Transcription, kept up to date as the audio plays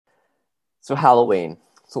So Halloween,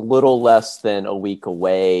 it's a little less than a week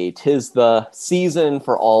away. 'Tis the season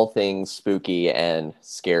for all things spooky and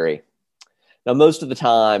scary. Now, most of the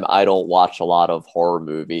time, I don't watch a lot of horror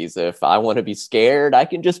movies. If I want to be scared, I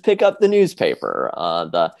can just pick up the newspaper.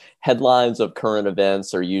 The headlines of current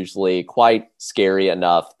events are usually quite scary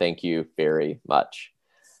enough. Thank you very much.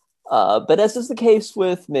 But as is the case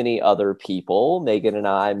with many other people, Megan and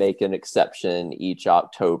I make an exception each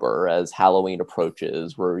October as Halloween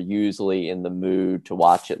approaches. We're usually in the mood to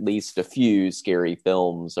watch at least a few scary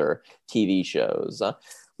films or TV shows.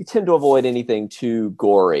 We tend to avoid anything too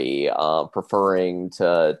gory, preferring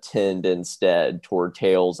to tend instead toward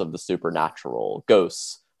tales of the supernatural,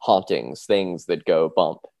 ghosts, hauntings, things that go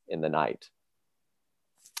bump in the night.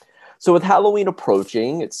 So with Halloween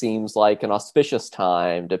approaching, it seems like an auspicious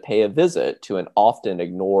time to pay a visit to an often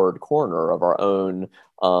ignored corner of our own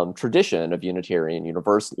tradition of Unitarian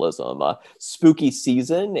Universalism, a spooky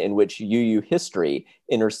season in which UU history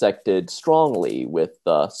intersected strongly with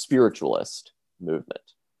the spiritualist movement.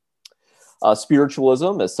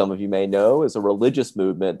 Spiritualism, as some of you may know, is a religious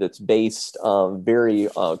movement that's based very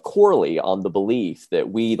corely on the belief that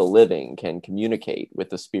we, the living, can communicate with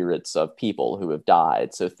the spirits of people who have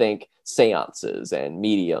died. So think seances and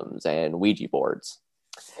mediums and Ouija boards.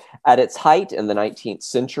 At its height in the 19th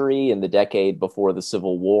century, in the decade before the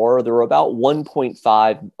Civil War, there were about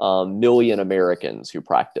 1.5 million Americans who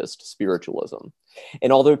practiced spiritualism.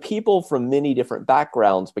 And although people from many different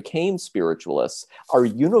backgrounds became spiritualists, our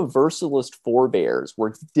universalist forebears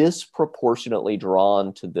were disproportionately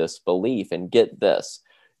drawn to this belief. And get this,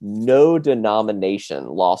 no denomination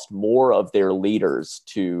lost more of their leaders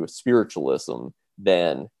to spiritualism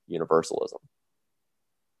than universalism.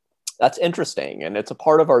 That's interesting, and it's a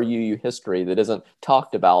part of our UU history that isn't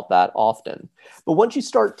talked about that often. But once you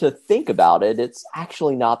start to think about it, it's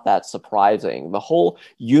actually not that surprising. The whole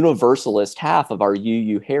universalist half of our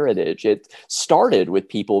UU heritage, it started with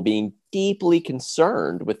people being deeply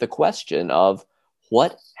concerned with the question of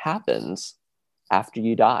what happens after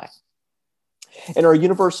you die. And our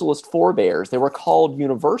universalist forebears, they were called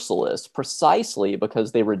universalists precisely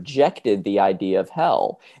because they rejected the idea of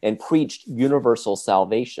hell and preached universal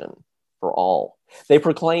salvation for all. They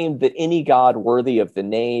proclaimed that any God worthy of the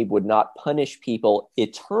name would not punish people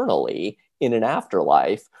eternally in an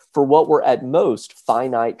afterlife for what were at most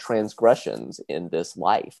finite transgressions in this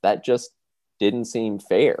life. That just didn't seem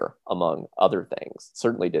fair, among other things.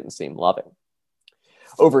 Certainly didn't seem loving.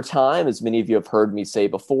 Over time, as many of you have heard me say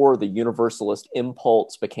before, the universalist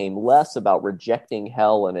impulse became less about rejecting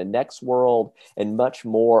hell in a next world and much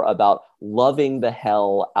more about loving the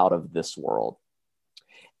hell out of this world.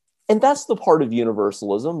 And that's the part of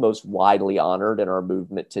universalism most widely honored in our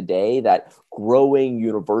movement today, that growing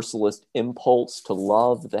universalist impulse to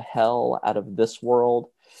love the hell out of this world.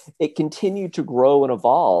 It continued to grow and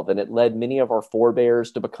evolve, and it led many of our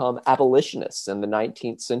forebears to become abolitionists in the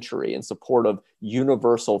 19th century in support of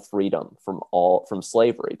universal freedom from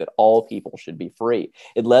slavery, that all people should be free.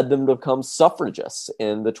 It led them to become suffragists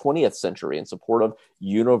in the 20th century in support of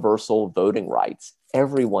universal voting rights.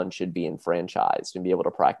 Everyone should be enfranchised and be able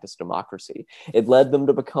to practice democracy. It led them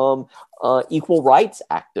to become equal rights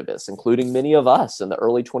activists, including many of us in the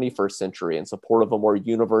early 21st century, in support of a more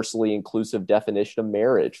universally inclusive definition of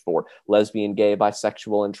marriage for lesbian, gay,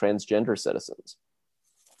 bisexual, and transgender citizens.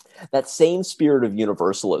 That same spirit of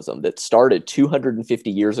universalism that started 250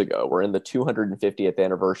 years ago, we're in the 250th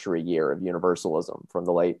anniversary year of universalism from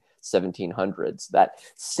the late 1700s. That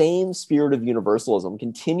same spirit of universalism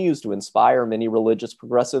continues to inspire many religious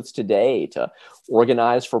progressives today to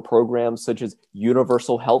organize for programs such as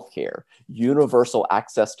universal healthcare, universal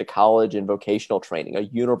access to college and vocational training, a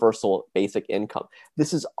universal basic income.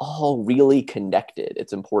 This is all really connected.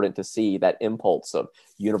 It's important to see that impulse of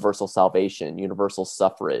universal salvation, universal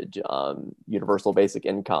suffrage, universal basic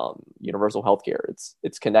income, universal healthcare.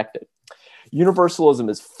 It's connected. Universalism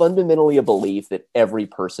is fundamentally a belief that every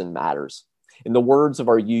person matters. In the words of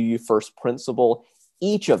our UU First principle,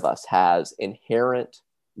 each of us has inherent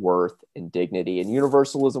worth and dignity, and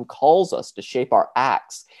universalism calls us to shape our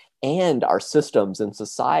acts and our systems and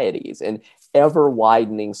societies in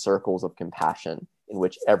ever-widening circles of compassion in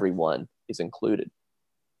which everyone is included.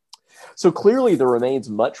 So clearly there remains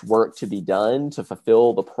much work to be done to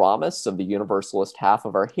fulfill the promise of the universalist half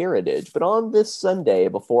of our heritage. But on this Sunday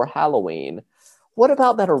before Halloween, what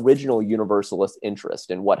about that original universalist interest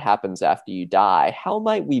in what happens after you die? How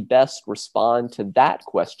might we best respond to that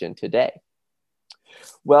question today?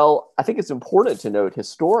 Well, I think it's important to note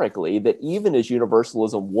historically that even as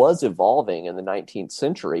universalism was evolving in the 19th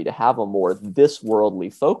century to have a more this worldly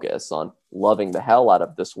focus on loving the hell out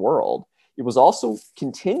of this world, It was also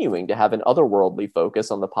continuing to have an otherworldly focus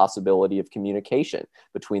on the possibility of communication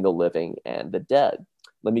between the living and the dead.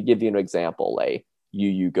 Let me give you an example, a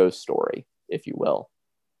UU ghost story, if you will.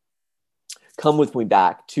 Come with me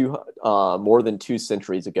back to more than 2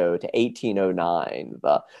 centuries ago to 1809.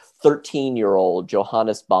 The 13-year-old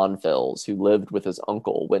Johannes Bonfils, who lived with his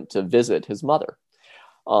uncle, went to visit his mother.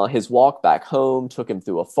 His walk back home took him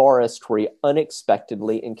through a forest where he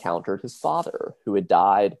unexpectedly encountered his father, who had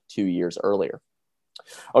died 2 years earlier.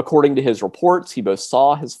 According to his reports, he both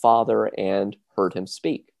saw his father and heard him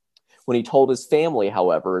speak. When he told his family,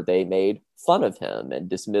 however, they made fun of him and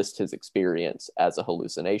dismissed his experience as a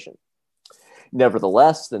hallucination.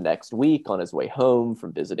 Nevertheless, the next week, on his way home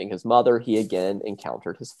from visiting his mother, he again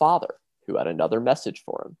encountered his father, who had another message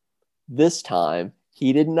for him. This time,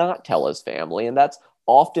 he did not tell his family, and that's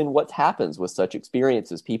often what happens with such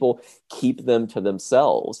experiences. People keep them to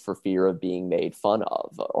themselves for fear of being made fun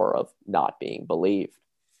of or of not being believed.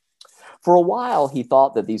 For a while, he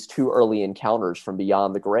thought that these 2 early encounters from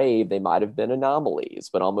beyond the grave, they might have been anomalies,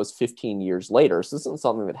 but almost 15 years later, so this isn't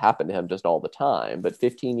something that happened to him just all the time, but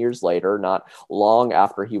 15 years later, not long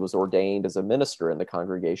after he was ordained as a minister in the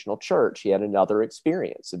Congregational Church, he had another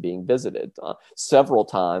experience of being visited several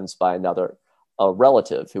times by a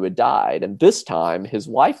relative who had died, and this time his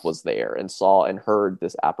wife was there and saw and heard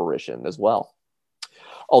this apparition as well.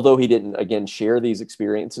 Although he didn't, again, share these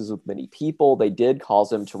experiences with many people, they did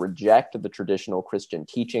cause him to reject the traditional Christian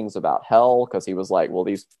teachings about hell, because he was like, well,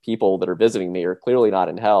 these people that are visiting me are clearly not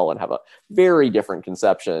in hell and have a very different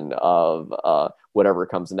conception of whatever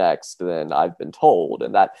comes next than I've been told.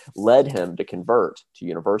 And that led him to convert to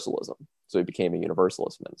Universalism. So he became a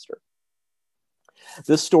Universalist minister.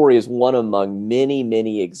 This story is one among many,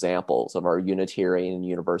 many examples of our Unitarian and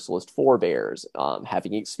Universalist forebears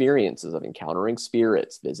having experiences of encountering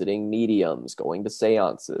spirits, visiting mediums, going to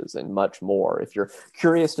seances, and much more. If you're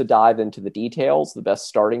curious to dive into the details, the best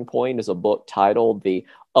starting point is a book titled The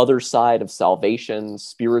Other Side of Salvation,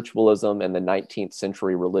 Spiritualism, and the 19th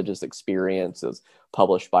Century Religious Experiences,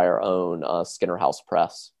 published by our own Skinner House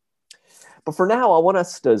Press. But for now, I want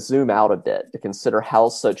us to zoom out a bit to consider how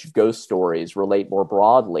such ghost stories relate more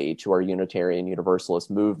broadly to our Unitarian Universalist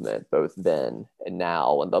movement, both then and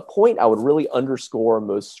now. And the point I would really underscore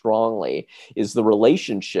most strongly is the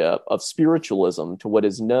relationship of spiritualism to what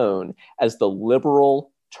is known as the liberal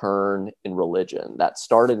turn in religion that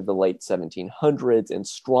started in the late 1700s and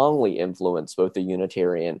strongly influenced both the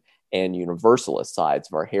Unitarian and Universalist sides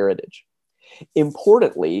of our heritage.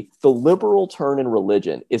 Importantly, the liberal turn in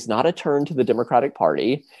religion is not a turn to the Democratic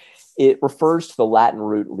Party. It refers to the Latin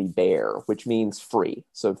root libere, which means free.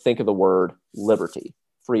 So think of the word liberty,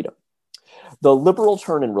 freedom. The liberal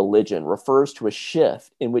turn in religion refers to a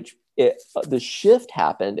shift in which the shift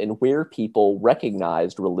happened in where people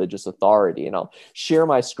recognized religious authority. And I'll share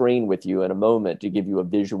my screen with you in a moment to give you a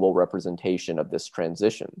visual representation of this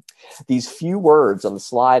transition. These few words on the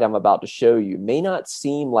slide I'm about to show you may not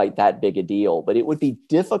seem like that big a deal, but it would be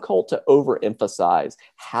difficult to overemphasize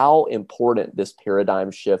how important this paradigm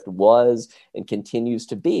shift was and continues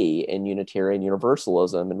to be in Unitarian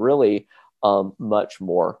Universalism and really much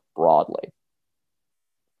more broadly.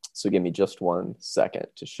 So give me just 1 second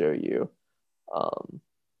to show you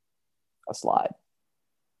a slide.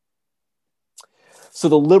 So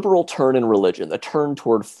the liberal turn in religion, the turn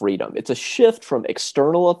toward freedom, it's a shift from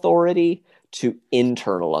external authority to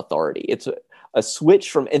internal authority. It's a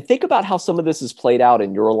switch from, and think about how some of this is played out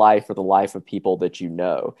in your life or the life of people that you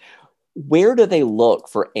know. Where do they look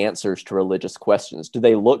for answers to religious questions? Do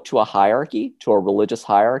they look to a hierarchy, to a religious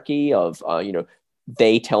hierarchy of,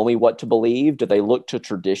 they tell me what to believe? Do they look to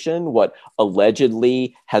tradition, what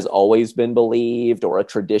allegedly has always been believed, or a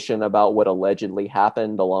tradition about what allegedly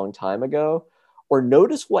happened a long time ago? Or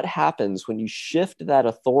notice what happens when you shift that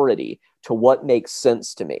authority to what makes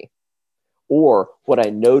sense to me, or what I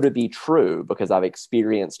know to be true because I've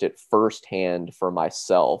experienced it firsthand for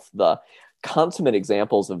myself. The consummate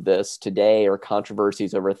examples of this today are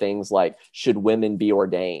controversies over things like, should women be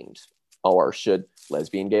ordained? Or should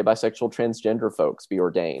lesbian, gay, bisexual, transgender folks be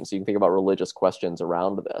ordained? So you can think about religious questions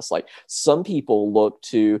around this. Like some people look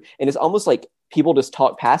to, and it's almost like people just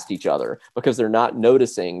talk past each other because they're not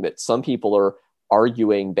noticing that some people are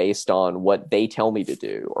arguing based on what they tell me to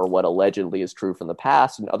do or what allegedly is true from the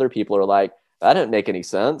past. And other people are like, that didn't make any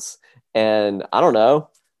sense. And I don't know,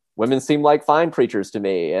 women seem like fine preachers to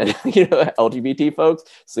me. And, LGBT folks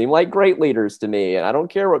seem like great leaders to me. And I don't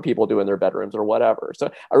care what people do in their bedrooms or whatever.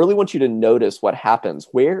 So I really want you to notice what happens.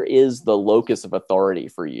 Where is the locus of authority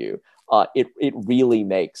for you? It really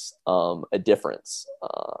makes a difference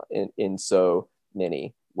in so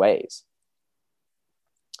many ways.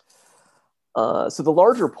 So the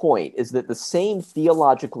larger point is that the same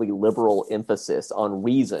theologically liberal emphasis on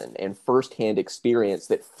reason and firsthand experience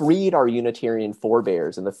that freed our Unitarian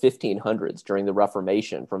forebears in the 1500s during the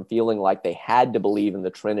Reformation from feeling like they had to believe in the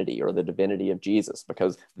Trinity or the divinity of Jesus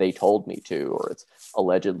because they told me to, or it's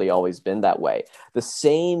allegedly always been that way. The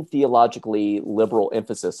same theologically liberal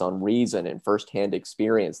emphasis on reason and firsthand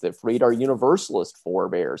experience that freed our Universalist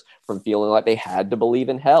forebears from feeling like they had to believe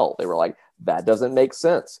in hell. They were like, that doesn't make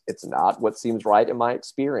sense. It's not what seems right in my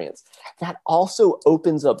experience. That also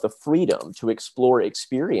opens up the freedom to explore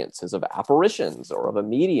experiences of apparitions or of a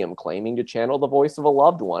medium claiming to channel the voice of a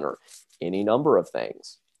loved one or any number of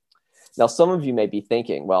things. Now, some of you may be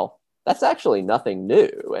thinking, well, that's actually nothing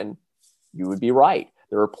new. And you would be right.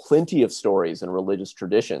 There are plenty of stories in religious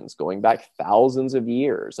traditions going back thousands of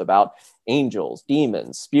years about angels,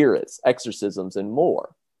 demons, spirits, exorcisms, and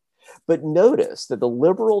more. But notice that the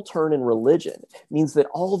liberal turn in religion means that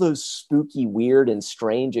all those spooky, weird, and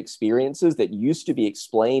strange experiences that used to be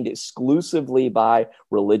explained exclusively by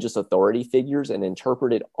religious authority figures and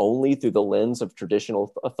interpreted only through the lens of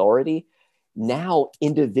traditional authority, now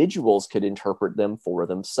individuals could interpret them for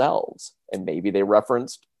themselves. And maybe they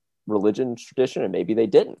referenced religion tradition and maybe they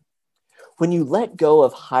didn't. When you let go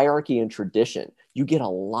of hierarchy and tradition, you get a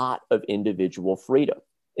lot of individual freedom.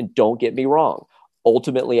 And don't get me wrong.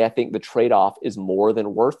 Ultimately, I think the trade-off is more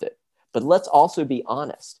than worth it. But let's also be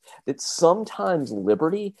honest that sometimes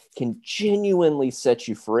liberty can genuinely set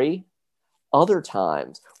you free. Other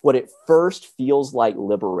times, what at first feels like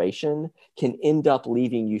liberation can end up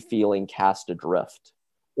leaving you feeling cast adrift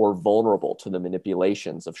or vulnerable to the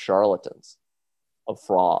manipulations of charlatans, of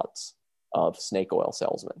frauds, of snake oil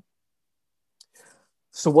salesmen.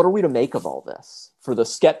 So what are we to make of all this? For the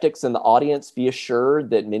skeptics in the audience, be assured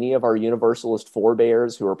that many of our Universalist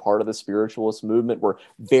forebears who are part of the spiritualist movement were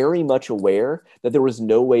very much aware that there was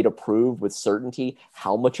no way to prove with certainty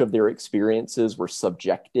how much of their experiences were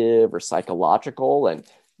subjective or psychological, and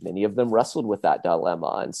many of them wrestled with that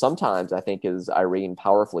dilemma. And sometimes, I think, as Irene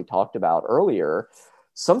powerfully talked about earlier,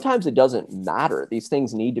 sometimes it doesn't matter. These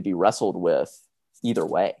things need to be wrestled with either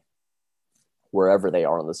way, wherever they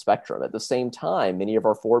are on the spectrum. At the same time, many of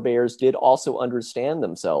our forebears did also understand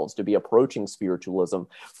themselves to be approaching spiritualism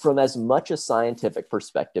from as much a scientific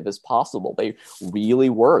perspective as possible. They really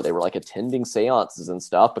were. They were like attending seances and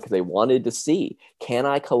stuff because they wanted to see, can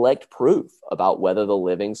I collect proof about whether the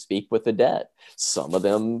living speak with the dead? Some of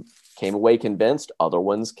them came away convinced. Other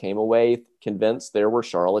ones came away convinced there were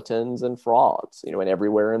charlatans and frauds, and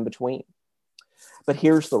everywhere in between. But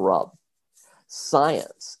here's the rub.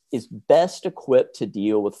 Science is best equipped to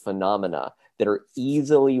deal with phenomena that are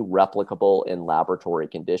easily replicable in laboratory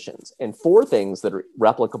conditions. And for things that are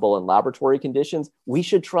replicable in laboratory conditions, we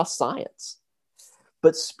should trust science.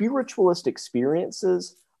 But spiritualist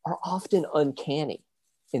experiences are often uncanny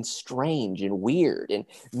and strange and weird, and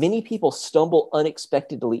many people stumble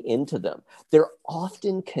unexpectedly into them. They're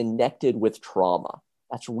often connected with trauma.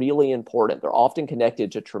 That's really important. They're often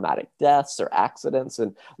connected to traumatic deaths or accidents,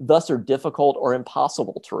 and thus are difficult or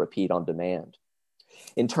impossible to repeat on demand.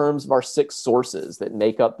 In terms of our 6 sources that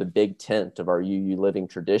make up the big tent of our UU Living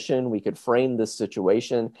tradition, we could frame this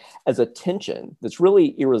situation as a tension that's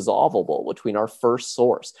really irresolvable between our first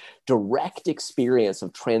source, direct experience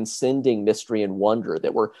of transcending mystery and wonder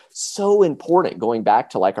that were so important going back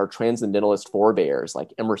to like our transcendentalist forebears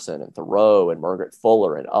like Emerson and Thoreau and Margaret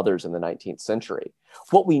Fuller and others in the 19th century.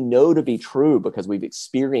 What we know to be true because we've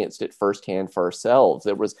experienced it firsthand for ourselves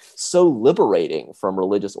that was so liberating from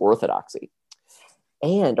religious orthodoxy.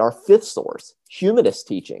 And our 5th source, humanist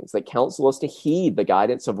teachings that counsel us to heed the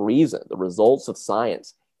guidance of reason, the results of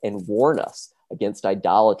science, and warn us against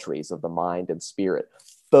idolatries of the mind and spirit.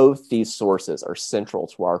 Both these sources are central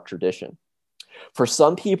to our tradition. For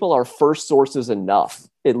some people, our first source is enough,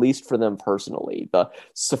 at least for them personally. The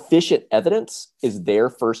sufficient evidence is their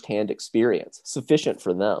firsthand experience, sufficient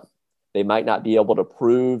for them. They might not be able to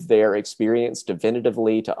prove their experience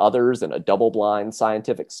definitively to others in a double-blind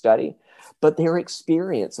scientific study, but their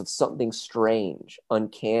experience of something strange,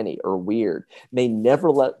 uncanny, or weird may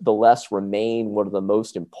nevertheless remain one of the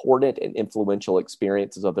most important and influential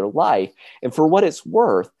experiences of their life. And for what it's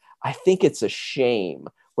worth, I think it's a shame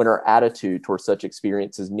when our attitude towards such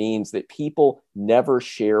experiences means that people never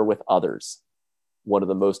share with others one of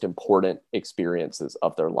the most important experiences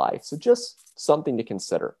of their life. So just something to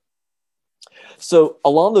consider. So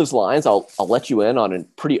along those lines, I'll let you in on a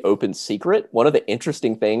pretty open secret. One of the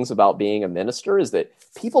interesting things about being a minister is that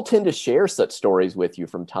people tend to share such stories with you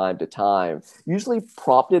from time to time, usually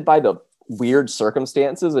prompted by the weird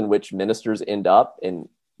circumstances in which ministers end up in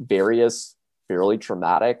various fairly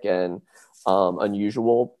traumatic and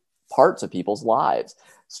unusual parts of people's lives,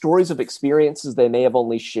 stories of experiences they may have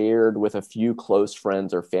only shared with a few close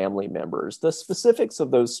friends or family members. The specifics of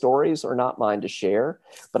those stories are not mine to share,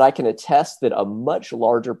 but I can attest that a much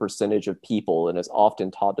larger percentage of people, and is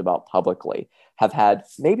often talked about publicly, have had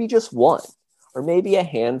maybe just one or maybe a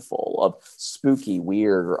handful of spooky,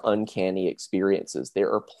 weird, or uncanny experiences. There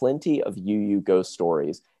are plenty of UU ghost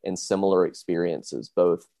stories and similar experiences,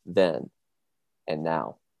 both then and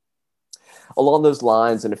now. Along those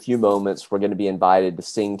lines, in a few moments, we're going to be invited to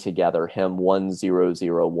sing together hymn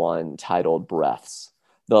 1001 titled Breaths.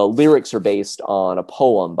 The lyrics are based on a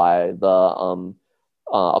poem by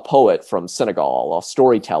a poet from Senegal, a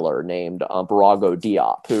storyteller named Barago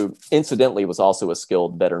Diop, who incidentally was also a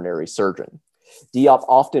skilled veterinary surgeon. Diop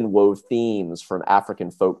often wove themes from African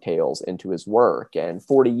folktales into his work, and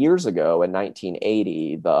 40 years ago in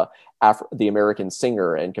 1980, the American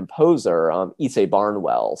singer and composer Issy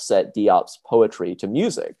Barnwell set Diop's poetry to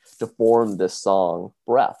music to form this song,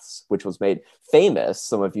 Breaths, which was made famous.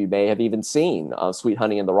 Some of you may have even seen Sweet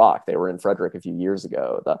Honey in the Rock. They were in Frederick a few years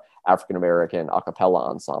ago, the African-American a cappella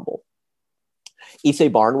ensemble. Issy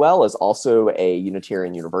Barnwell is also a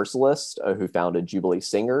Unitarian Universalist who founded Jubilee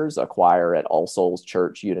Singers, a choir at All Souls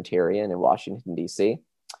Church Unitarian in Washington, D.C.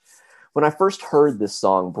 When I first heard this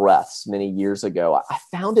song, Breaths, many years ago, I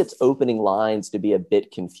found its opening lines to be a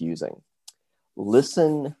bit confusing.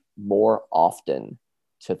 Listen more often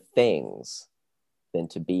to things than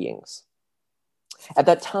to beings. At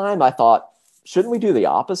that time, I thought, shouldn't we do the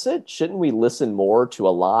opposite? Shouldn't we listen more to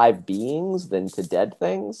alive beings than to dead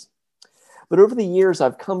things? But over the years,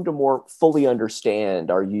 I've come to more fully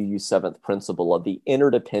understand our UU 7th principle of the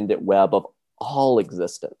interdependent web of all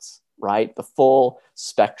existence, right? The full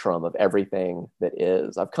spectrum of everything that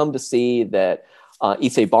is. I've come to see that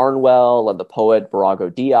Issy Barnwell and the poet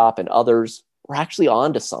Barago Diop and others were actually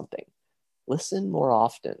onto something. Listen more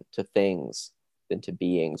often to things than to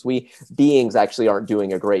beings. We beings actually aren't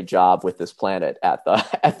doing a great job with this planet at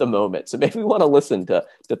the moment. So maybe we want to listen to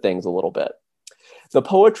things a little bit. The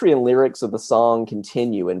poetry and lyrics of the song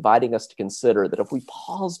continue, inviting us to consider that if we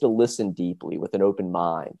pause to listen deeply with an open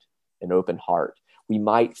mind, an open heart, we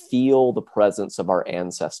might feel the presence of our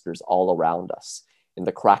ancestors all around us, in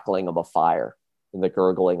the crackling of a fire, in the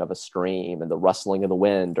gurgling of a stream, in the rustling of the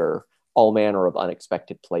wind, or all manner of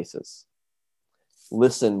unexpected places.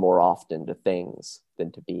 Listen more often to things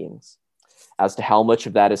than to beings. As to how much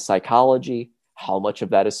of that is psychology, how much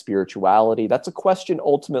of that is spirituality, that's a question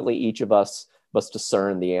ultimately each of us must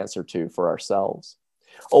discern the answer to for ourselves.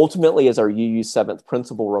 Ultimately, as our UU 7th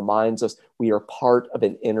principle reminds us, we are part of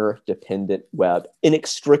an interdependent web,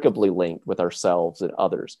 inextricably linked with ourselves and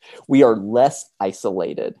others. We are less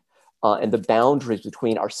isolated, and the boundaries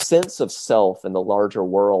between our sense of self and the larger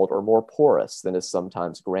world are more porous than is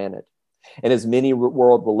sometimes granted. And as many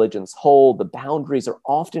world religions hold, the boundaries are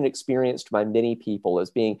often experienced by many people as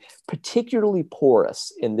being particularly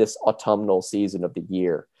porous in this autumnal season of the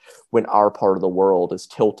year, when our part of the world is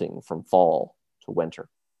tilting from fall to winter.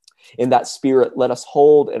 In that spirit, let us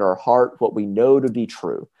hold in our heart what we know to be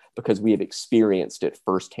true, because we have experienced it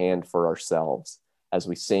firsthand for ourselves as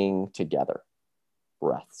we sing together,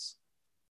 Breaths.